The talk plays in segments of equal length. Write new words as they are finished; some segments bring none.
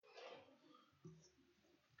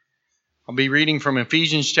I'll be reading from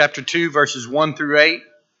Ephesians chapter 2, verses 1 through 8.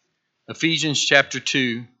 Ephesians chapter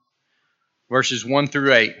 2, verses 1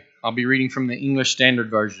 through 8. I'll be reading from the English Standard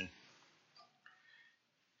Version.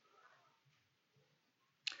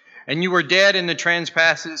 And you were dead in the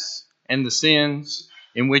trespasses and the sins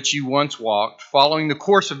in which you once walked, following the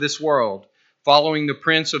course of this world, following the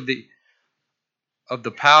prince of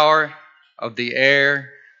the power of the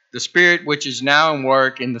air, the spirit which is now in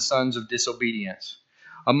work in the sons of disobedience,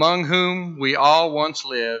 among whom we all once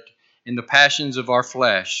lived in the passions of our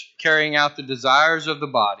flesh, carrying out the desires of the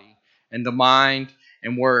body and the mind,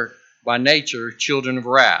 and were by nature children of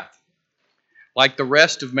wrath, like the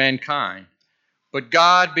rest of mankind. But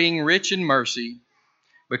God, being rich in mercy,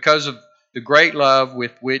 because of the great love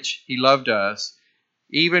with which he loved us,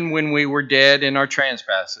 even when we were dead in our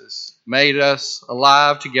trespasses, made us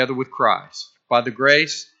alive together with Christ. By the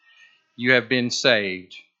grace you have been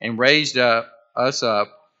saved, and raised us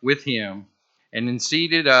up with him, and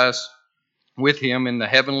seated us with him in the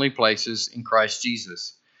heavenly places in Christ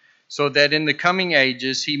Jesus, so that in the coming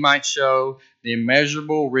ages he might show the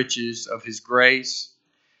immeasurable riches of his grace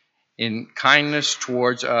in kindness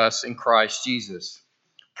towards us in Christ Jesus.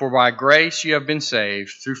 For by grace you have been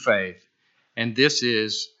saved through faith, and this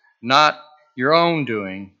is not your own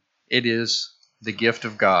doing, it is the gift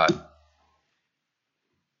of God.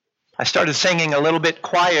 I started singing a little bit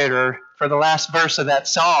quieter for the last verse of that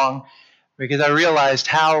song because I realized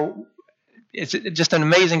how it's just an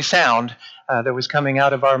amazing sound that was coming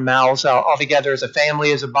out of our mouths all together as a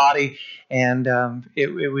family, as a body, and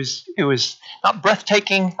it was not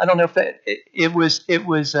breathtaking. I don't know if it was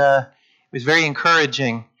very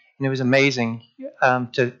encouraging, and it was amazing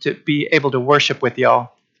to be able to worship with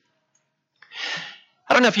y'all.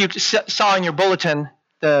 I don't know if you saw in your bulletin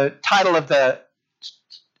the title of the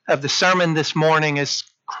sermon this morning is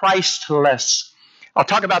Christless. I'll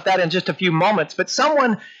talk about that in just a few moments, but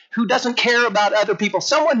someone who doesn't care about other people,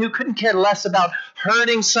 someone who couldn't care less about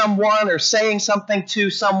hurting someone or saying something to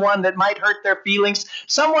someone that might hurt their feelings,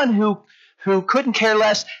 someone who couldn't care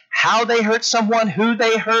less how they hurt someone, who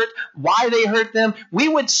they hurt, why they hurt them, we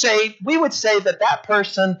would say that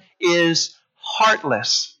person is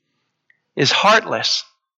heartless.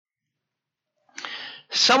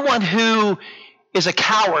 Someone who is a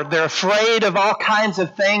coward. They're afraid of all kinds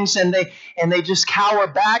of things, and they just cower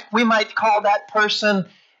back. We might call that person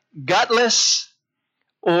gutless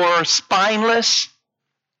or spineless.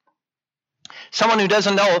 Someone who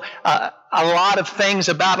doesn't know a lot of things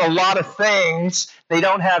about a lot of things. They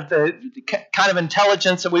don't have the kind of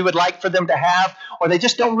intelligence that we would like for them to have, or they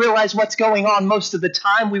just don't realize what's going on most of the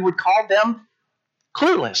time. We would call them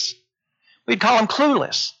clueless. We'd call them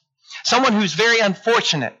clueless. Someone who's very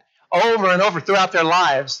unfortunate over and over throughout their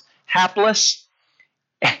lives, hapless,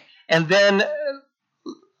 and then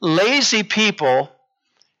lazy people.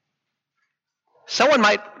 Someone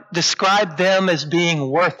might describe them as being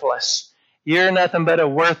worthless. You're nothing but a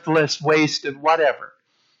worthless waste of whatever.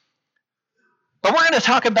 But we're going to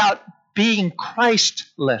talk about being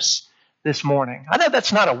Christless this morning. I know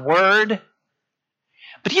that's not a word,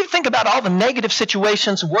 but you think about all the negative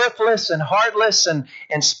situations, worthless and heartless and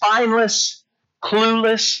spineless,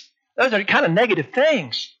 clueless. Those are kind of negative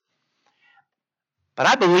things. But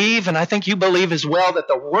I believe, and I think you believe as well, that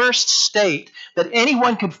the worst state that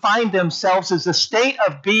anyone could find themselves is the state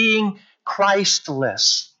of being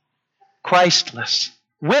Christless. Christless.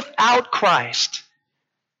 Without Christ.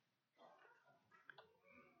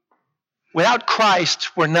 Without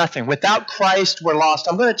Christ, we're nothing. Without Christ, we're lost.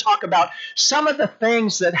 I'm going to talk about some of the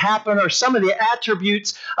things that happen or some of the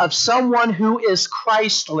attributes of someone who is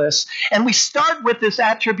Christless. And we start with this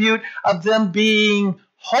attribute of them being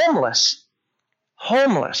homeless.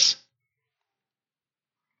 Homeless.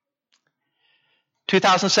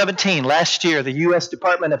 2017, last year, the U.S.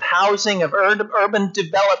 Department of Housing and Urban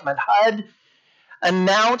Development, HUD,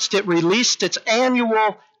 announced it released its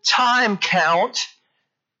annual time count.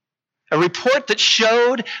 A report that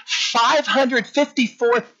showed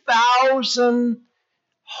 554,000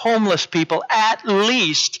 homeless people, at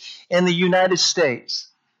least in the United States.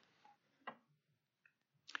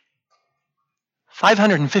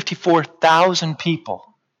 554,000 people.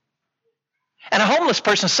 And a homeless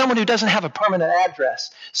person is someone who doesn't have a permanent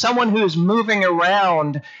address, someone who is moving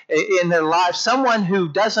around in their life, someone who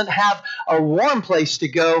doesn't have a warm place to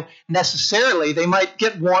go necessarily. They might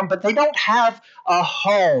get warm, but they don't have a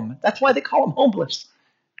home. That's why they call them homeless.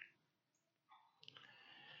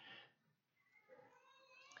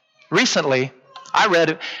 Recently, I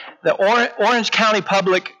read the Orange County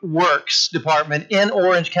Public Works Department in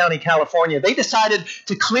Orange County, California. They decided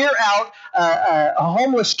to clear out a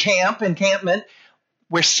homeless encampment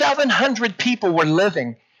where 700 people were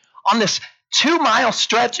living on this 2-mile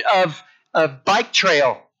stretch of bike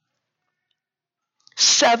trail.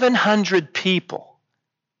 700 people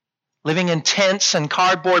living in tents and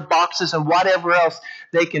cardboard boxes and whatever else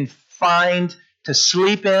they can find to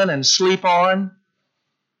sleep in and sleep on.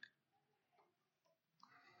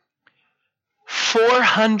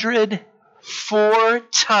 404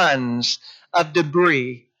 tons of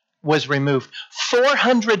debris was removed.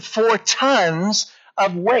 404 tons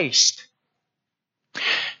of waste.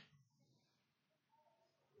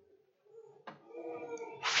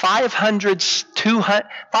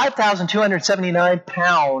 5,279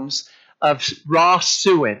 pounds of raw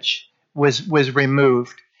sewage was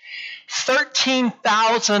removed.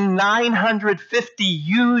 13,950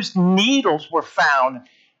 used needles were found.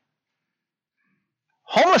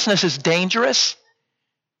 Homelessness is dangerous.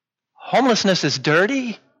 Homelessness is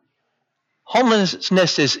dirty.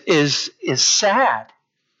 Homelessness is sad.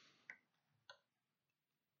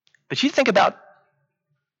 But you think about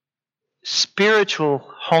spiritual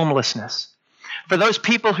homelessness. For those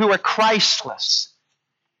people who are Christless,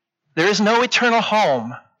 there is no eternal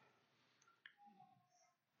home.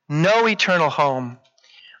 No eternal home.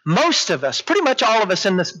 Most of us, pretty much all of us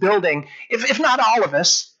in this building, if not all of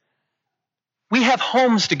us, we have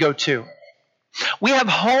homes to go to. We have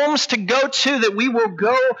homes to go to that we will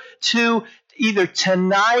go to either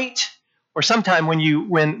tonight or sometime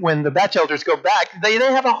when the batch elders go back. They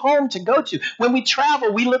have a home to go to. When we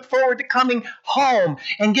travel, we look forward to coming home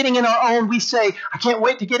and getting in our own. We say, I can't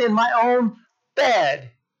wait to get in my own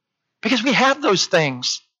bed, because we have those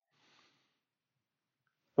things.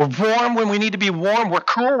 We're warm when we need to be warm. We're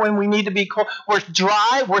cool when we need to be cool. We're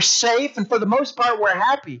dry. We're safe. And for the most part, we're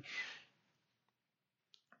happy.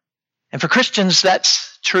 And for Christians,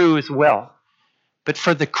 that's true as well. But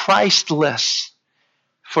for the Christless,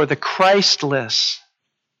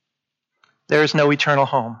 there is no eternal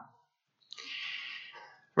home.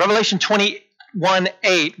 Revelation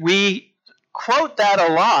 21:8, we quote that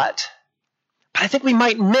a lot, but I think we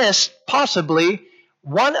might miss possibly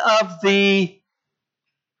one of the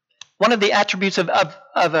attributes of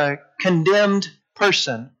a condemned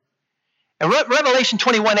person. And Revelation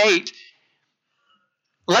 21:8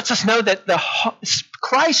 lets us know that the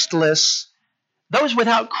Christless, those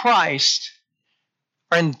without Christ,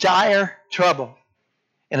 are in dire trouble,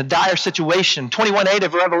 in a dire situation. 21:8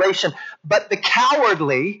 of Revelation, but the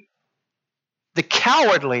cowardly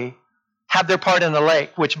have their part in the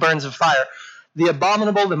lake, which burns with fire. The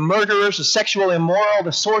abominable, the murderers, the sexual immoral,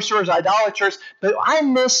 the sorcerers, idolaters. But I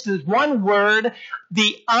missed one word,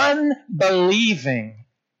 the unbelieving.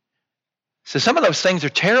 So some of those things are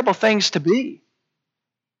terrible things to be.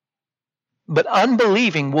 But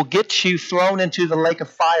unbelieving will get you thrown into the lake of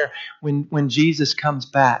fire when Jesus comes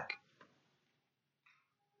back.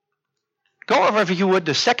 Go over, if you would,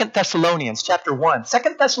 to 2 Thessalonians chapter 1.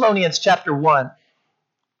 2 Thessalonians chapter 1.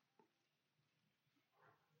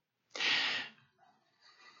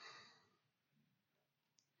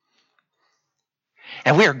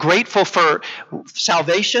 And we are grateful for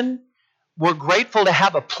salvation. We're grateful to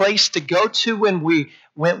have a place to go to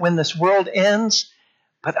when this world ends.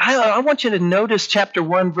 But I want you to notice chapter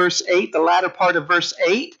 1, verse 8, the latter part of verse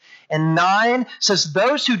 8 and 9 says,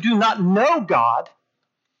 those who do not know God,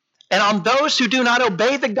 and on those who do not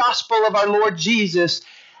obey the gospel of our Lord Jesus,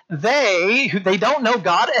 they don't know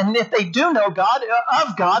God, and if they do know God,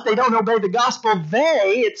 they don't obey the gospel,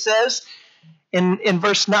 it says in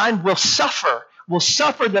verse 9, will suffer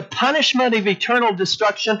the punishment of eternal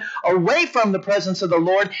destruction away from the presence of the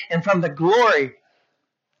Lord and from the glory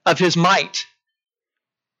of His might.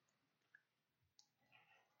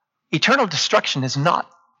 Eternal destruction is not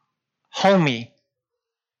homey.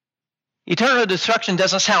 Eternal destruction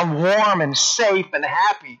doesn't sound warm and safe and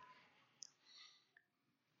happy.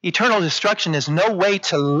 Eternal destruction is no way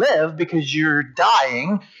to live because you're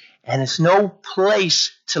dying, and it's no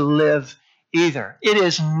place to live either. It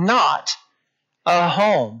is not a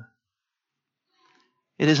home.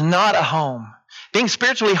 It is not a home. Being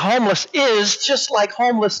spiritually homeless is just like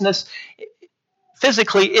homelessness.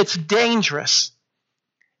 Physically, it's dangerous.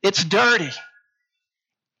 It's dirty.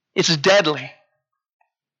 It's deadly.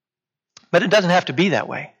 But it doesn't have to be that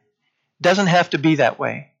way. It doesn't have to be that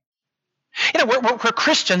way. You know, we're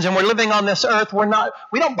Christians and we're living on this earth.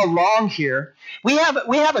 We don't belong here. We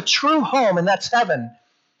have a true home, and that's heaven.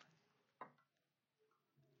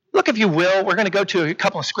 Look, if you will, we're going to go to a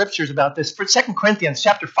couple of scriptures about this. For 2 Corinthians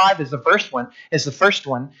chapter 5 is the first one.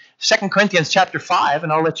 2 Corinthians chapter 5,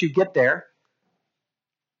 and I'll let you get there.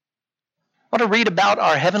 I want to read about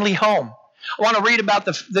our heavenly home. I want to read about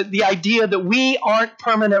the idea that we aren't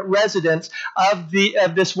permanent residents of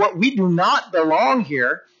this, what we do not belong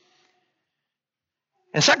here.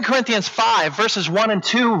 And 2 Corinthians 5, verses 1 and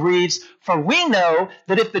 2 reads, "For we know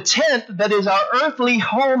that if the tent that is our earthly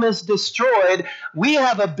home is destroyed, we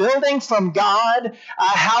have a building from God, a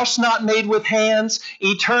house not made with hands,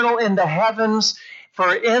 eternal in the heavens.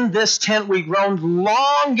 For in this tent we groaned,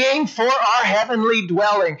 longing for our heavenly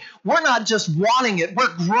dwelling." We're not just wanting it,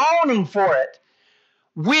 we're groaning for it.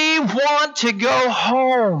 We want to go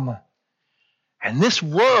home. And this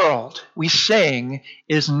world, we sing,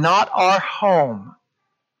 is not our home.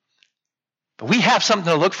 But we have something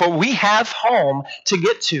to look for. We have home to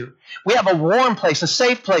get to. We have a warm place, a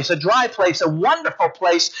safe place, a dry place, a wonderful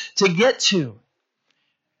place to get to.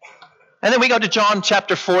 And then we go to John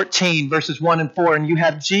chapter 14, verses 1 and 4, and you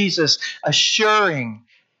have Jesus assuring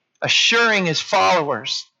his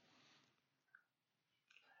followers.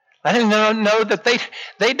 Letting them know that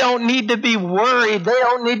they don't need to be worried. They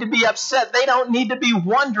don't need to be upset. They don't need to be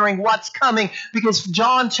wondering what's coming. Because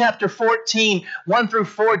John chapter 14, 1 through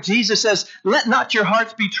 4, Jesus says, "Let not your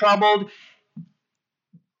hearts be troubled."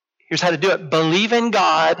 Here's how to do it. "Believe in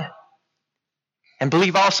God and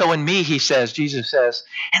believe also in me," Jesus says.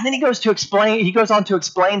 And then he goes on to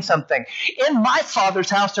explain something. "In my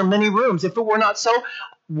Father's house are many rooms. If it were not so,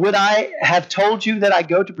 would I have told you that I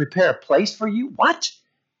go to prepare a place for you?" What?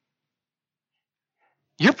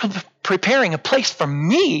 You're preparing a place for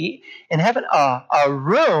me in heaven, a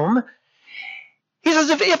room. He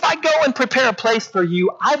says, if I go and prepare a place for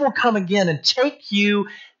you, I will come again and take you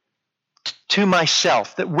to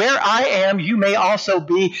myself, that where I am, you may also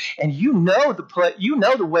be, and you know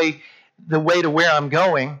the way to where I'm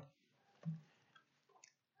going.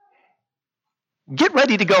 Get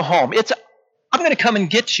ready to go home. I'm going to come and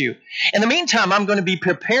get you. In the meantime, I'm going to be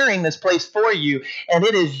preparing this place for you, and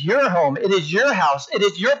it is your home. It is your house. It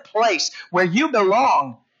is your place where you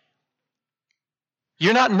belong.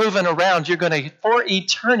 You're not moving around. You're going to, for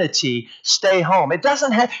eternity, stay home. You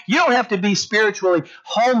don't have to be spiritually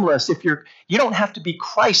homeless. You don't have to be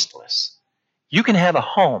Christless. You can have a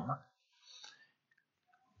home.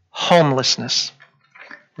 Homelessness.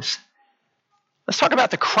 Let's talk about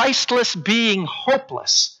the Christless being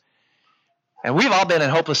hopeless. And we've all been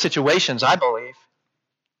in hopeless situations, I believe.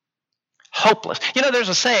 Hopeless. There's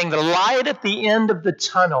a saying, the light at the end of the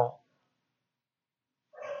tunnel.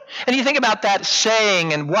 And you think about that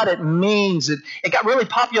saying and what it means. It got really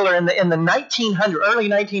popular in the early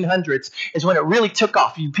 1900s is when it really took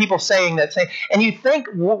off. People saying that saying. And you think,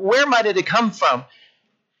 where might it have come from?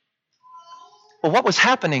 Well, what was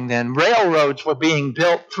happening then? Railroads were being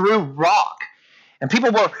built through rock. And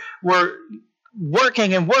people were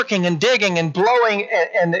working and digging and blowing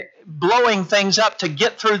things up to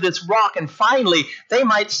get through this rock, and finally they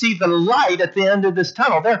might see the light at the end of this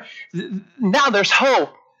tunnel. Now there's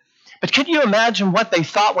hope. But can you imagine what they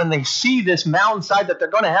thought when they see this mountainside that they're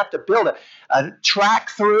going to have to build a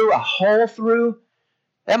track through, a hole through?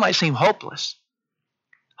 That might seem hopeless.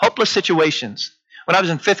 Hopeless situations. When I was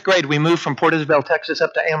in 5th grade, we moved from Port Isabel, Texas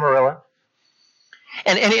up to Amarillo.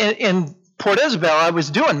 And in Port Isabel, I was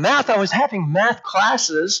doing math. I was having math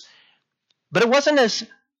classes, but it wasn't as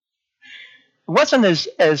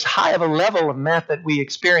high of a level of math that we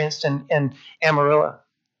experienced in Amarillo.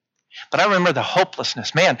 But I remember the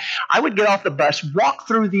hopelessness. Man, I would get off the bus, walk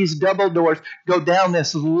through these double doors, go down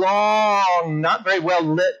this long, not very well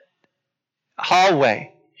lit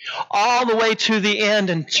hallway, all the way to the end,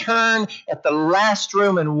 and turn at the last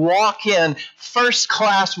room and walk in. First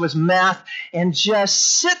class was math, and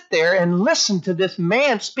just sit there and listen to this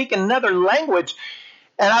man speak another language.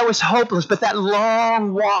 And I was hopeless. But that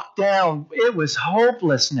long walk down, it was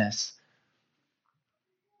hopelessness.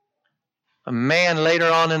 A man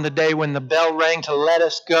later on in the day when the bell rang to let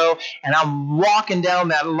us go, and I'm walking down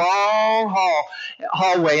that long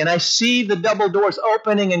hallway, and I see the double doors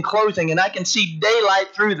opening and closing, and I can see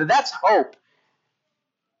daylight through them. That's hope.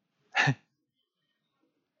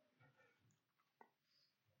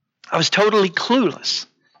 I was totally clueless.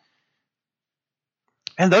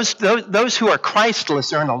 And those who are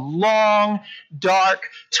Christless are in a long, dark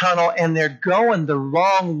tunnel, and they're going the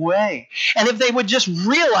wrong way. And if they would just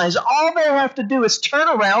realize all they have to do is turn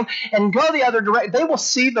around and go the other direction, they will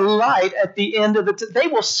see the light at the end of they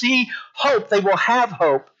will see hope. They will have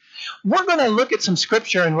hope. We're going to look at some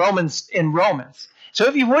scripture in Romans. So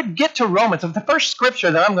if you would get to Romans, the first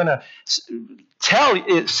scripture that I'm going to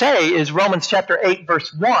say is Romans chapter 8,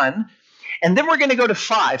 verse 1. And then we're going to go to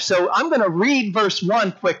 5. So I'm going to read verse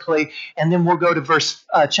 1 quickly, and then we'll go to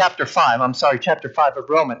chapter 5 of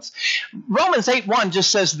Romans. Romans 8:1 just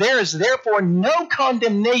says, "There is therefore no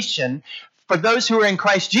condemnation for those who are in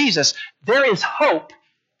Christ Jesus, there is hope.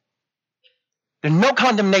 There's no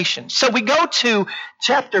condemnation. So we go to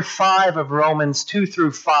chapter 5 of Romans, 2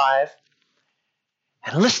 through 5.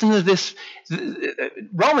 And listen to this.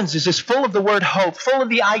 Romans is just full of the word hope, full of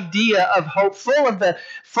the idea of hope, full of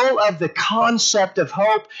the concept of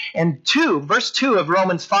hope. And verse 2 of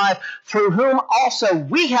Romans 5, through whom also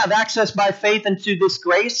we have access by faith into this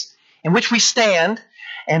grace in which we stand,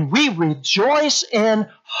 and we rejoice in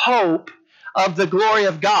hope of the glory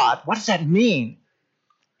of God. What does that mean?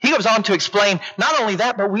 He goes on to explain, not only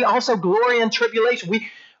that, but we also glory in tribulation.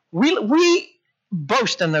 We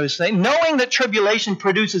boast in those things, knowing that tribulation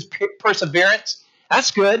produces perseverance.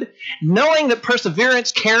 That's good. Knowing that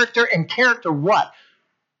perseverance, character, and character what?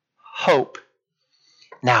 Hope.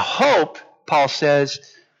 Now hope, Paul says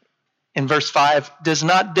in verse 5, does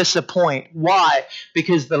not disappoint. Why?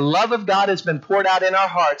 Because the love of God has been poured out in our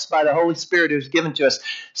hearts by the Holy Spirit who is given to us.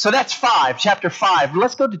 So that's chapter 5.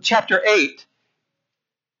 Let's go to chapter 8.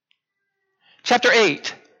 Chapter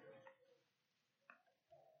 8.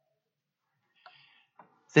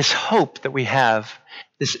 This hope that we have,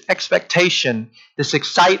 this expectation, this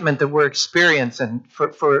excitement that we're experiencing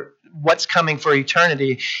for what's coming for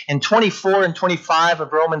eternity. In 24 and 25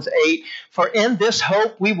 of Romans 8, for in this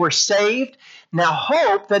hope we were saved. Now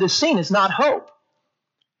hope that is seen is not hope.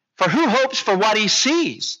 For who hopes for what he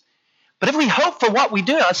sees? But if we hope for what we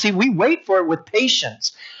do not see, we wait for it with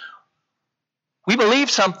patience. We believe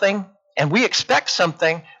something and we expect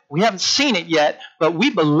something. We haven't seen it yet, but we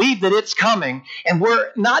believe that it's coming. And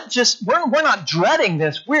we're not dreading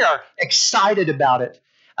this. We are excited about it,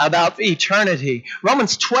 about eternity.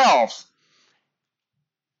 Romans 12.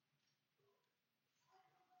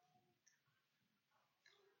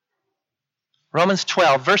 Romans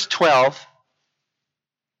 12, verse 12.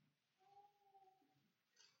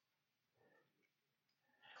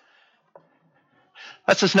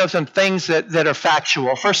 Let's just know some things that are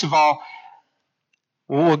factual. First of all,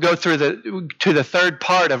 we'll go to the third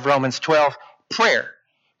part of Romans 12, prayer.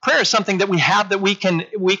 Prayer is something that we have that we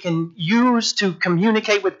can use to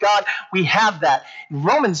communicate with God. We have that.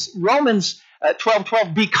 Romans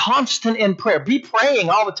 12:12, be constant in prayer. Be praying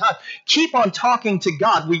all the time. Keep on talking to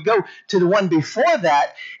God. We go to the one before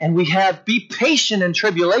that, and we have be patient in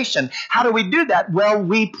tribulation. How do we do that? Well,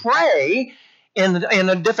 we pray in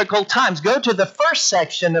the difficult times. Go to the first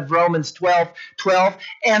section of Romans 12:12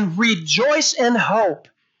 and rejoice in hope.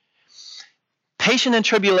 Patient in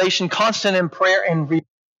tribulation, constant in prayer, and rejoicing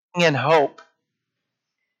in hope.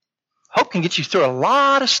 Hope can get you through a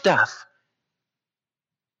lot of stuff.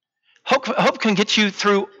 Hope can get you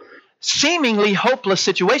through seemingly hopeless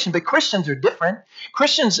situations, but Christians are different.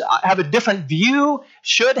 Christians have a different view,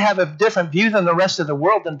 should have a different view than the rest of the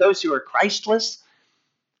world, than those who are Christless.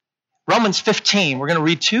 Romans 15. We're going to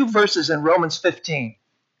read 2 verses in Romans 15.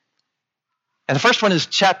 And the first one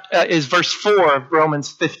is verse 4 of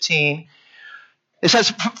Romans 15. It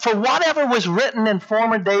says, for whatever was written in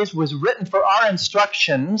former days was written for our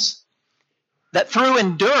instructions, that through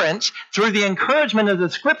endurance, through the encouragement of the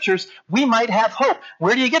Scriptures, we might have hope.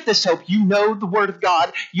 Where do you get this hope? You know the Word of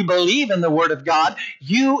God. You believe in the Word of God.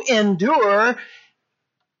 You endure.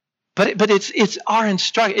 But it's our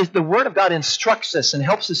instruction. The Word of God instructs us and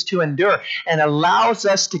helps us to endure and allows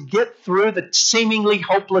us to get through the seemingly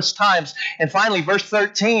hopeless times. And finally, verse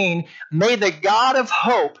 13, may the God of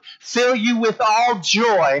hope fill you with all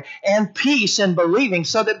joy and peace in believing,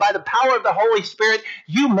 so that by the power of the Holy Spirit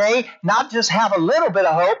you may not just have a little bit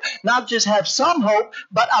of hope, not just have some hope,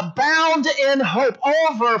 but abound in hope,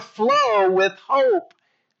 overflow with hope.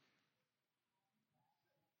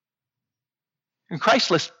 And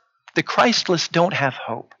the Christless don't have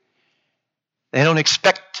hope. They don't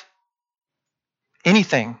expect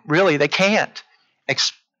anything, really. They can't,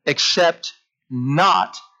 except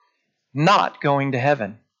not going to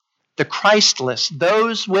heaven. The Christless,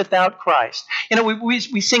 those without Christ. You know,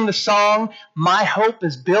 we sing the song, my hope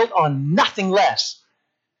is built on nothing less.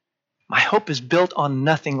 My hope is built on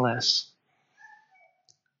nothing less.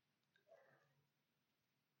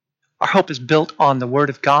 Our hope is built on the Word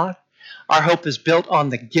of God. Our hope is built on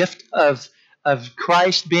the gift of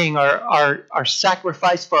Christ being our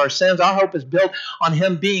sacrifice for our sins. Our hope is built on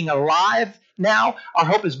Him being alive now. Our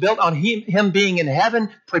hope is built on Him being in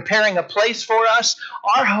heaven, preparing a place for us.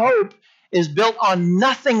 Our hope is built on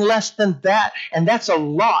nothing less than that, and that's a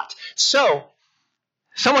lot. So,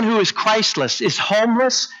 someone who is Christless is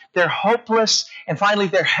homeless, they're hopeless, and finally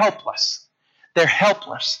they're helpless. They're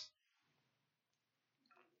helpless.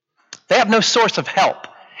 They have no source of help.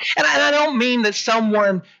 And I don't mean that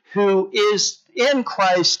someone who is in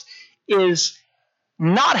Christ is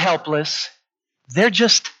not helpless. They're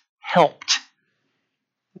just helped.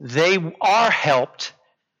 They are helped,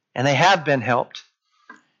 and they have been helped.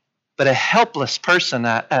 But a helpless person,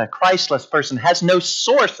 a Christless person, has no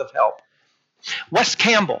source of help. Wes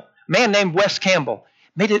Campbell, a man named Wes Campbell,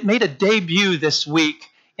 made a debut this week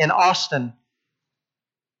in Austin,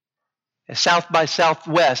 South by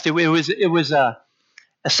Southwest. It was a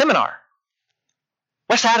seminar.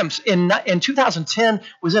 Wes Adams in 2010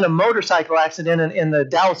 was in a motorcycle accident in the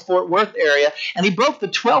Dallas-Fort Worth area, and he broke the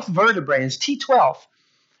 12th vertebrae, his T12.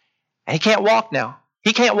 And he can't walk now.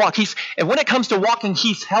 He can't walk. And when it comes to walking,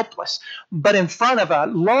 he's helpless. But in front of a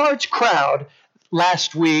large crowd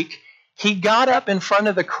last week, he got up in front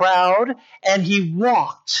of the crowd and he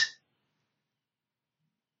walked.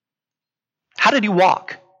 How did he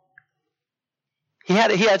walk? He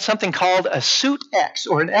had something called a Suit X,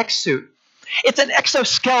 or an X suit. It's an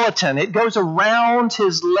exoskeleton. It goes around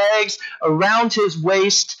his legs, around his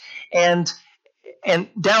waist, and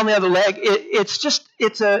down the other leg.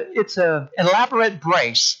 It's an elaborate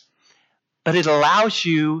brace, but it allows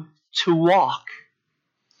you to walk.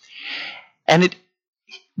 And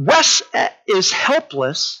Wes is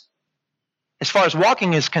helpless as far as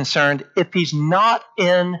walking is concerned if he's not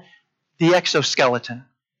in the exoskeleton.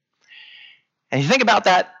 And you think about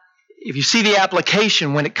that, if you see the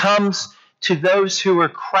application when it comes to those who are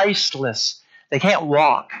Christless, they can't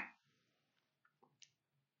walk.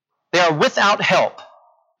 They are without help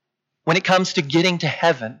when it comes to getting to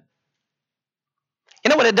heaven. You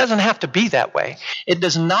know what? It doesn't have to be that way. It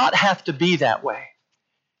does not have to be that way.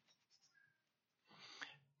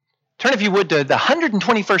 Turn, if you would, to the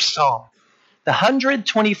 121st Psalm. The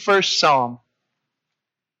 121st Psalm.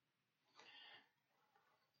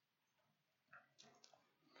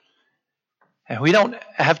 And we don't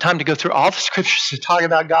have time to go through all the scriptures to talk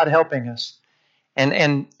about God helping us and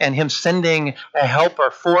Him sending a helper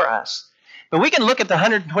for us. But we can look at the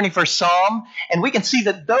 121st Psalm and we can see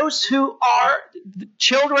that those who are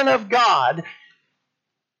children of God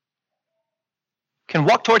can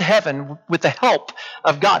walk toward heaven with the help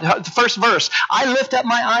of God. The first verse, I lift up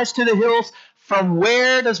my eyes to the hills. From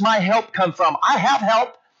where does my help come from? I have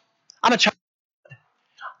help. I'm a child.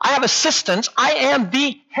 I have assistance. I am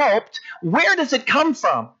being helped. Where does it come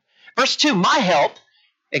from? Verse 2, my help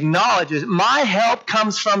acknowledges, my help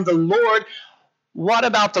comes from the Lord. What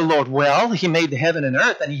about the Lord? Well, He made the heaven and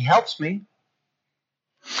earth, and He helps me.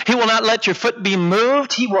 He will not let your foot be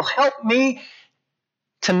moved. He will help me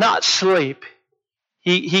to not sleep.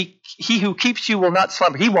 He who keeps you will not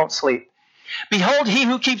slumber. He won't sleep. Behold, He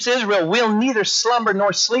who keeps Israel will neither slumber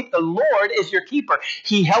nor sleep. The Lord is your keeper.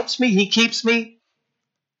 He helps me. He keeps me.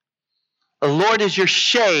 The Lord is your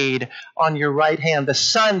shade on your right hand. The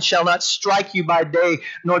sun shall not strike you by day,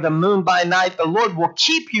 nor the moon by night. The Lord will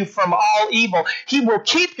keep you from all evil. He will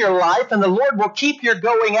keep your life, and the Lord will keep your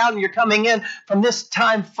going out and your coming in from this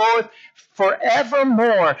time forth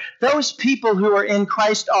forevermore. Those people who are in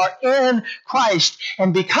Christ are in Christ,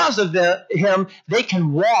 and because of Him, they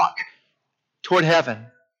can walk toward heaven.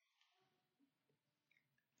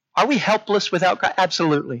 Are we helpless without Christ?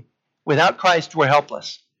 Absolutely. Without Christ, we're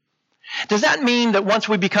helpless. Does that mean that once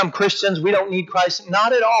we become Christians, we don't need Christ?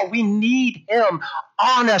 Not at all. We need Him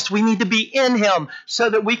on us. We need to be in Him so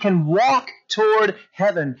that we can walk toward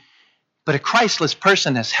heaven. But a Christless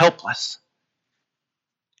person is helpless.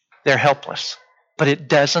 They're helpless. But it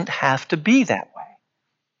doesn't have to be that way.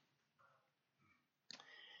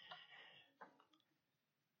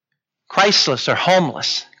 Christless are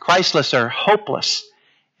homeless. Christless are hopeless.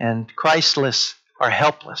 And Christless are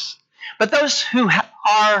helpless. But those who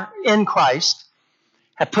are in Christ,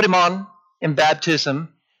 have put Him on in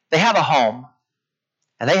baptism, they have a home,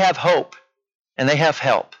 and they have hope, and they have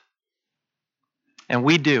help. And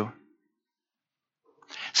we do.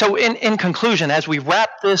 So in conclusion, as we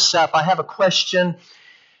wrap this up, I have a question.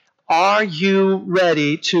 Are you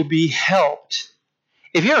ready to be helped?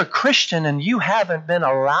 If you're a Christian and you haven't been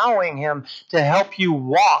allowing Him to help you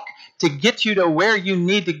walk, to get you to where you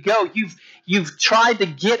need to go, you've tried to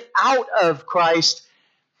get out of Christ,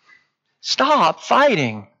 stop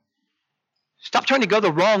fighting. Stop trying to go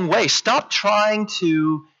the wrong way. Stop trying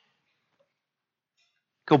to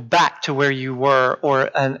go back to where you were or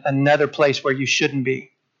another place where you shouldn't be.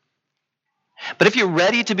 But if you're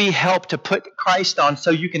ready to be helped to put Christ on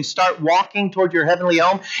so you can start walking toward your heavenly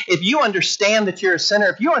home, if you understand that you're a sinner,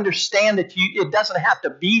 if you understand that it doesn't have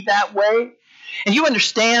to be that way, and you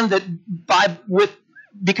understand that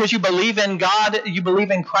because you believe in God, you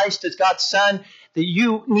believe in Christ as God's Son, that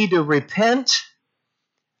you need to repent,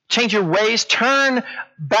 change your ways, turn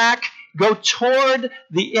back, go toward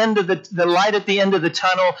the end of the light at the end of the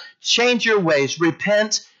tunnel, change your ways,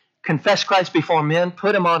 repent, confess Christ before men,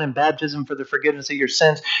 put him on in baptism for the forgiveness of your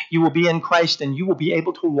sins, you will be in Christ and you will be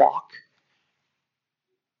able to walk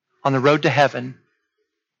on the road to heaven.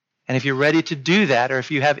 And if you're ready to do that, or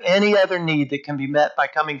if you have any other need that can be met by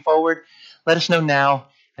coming forward, let us know now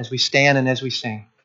as we stand and as we sing.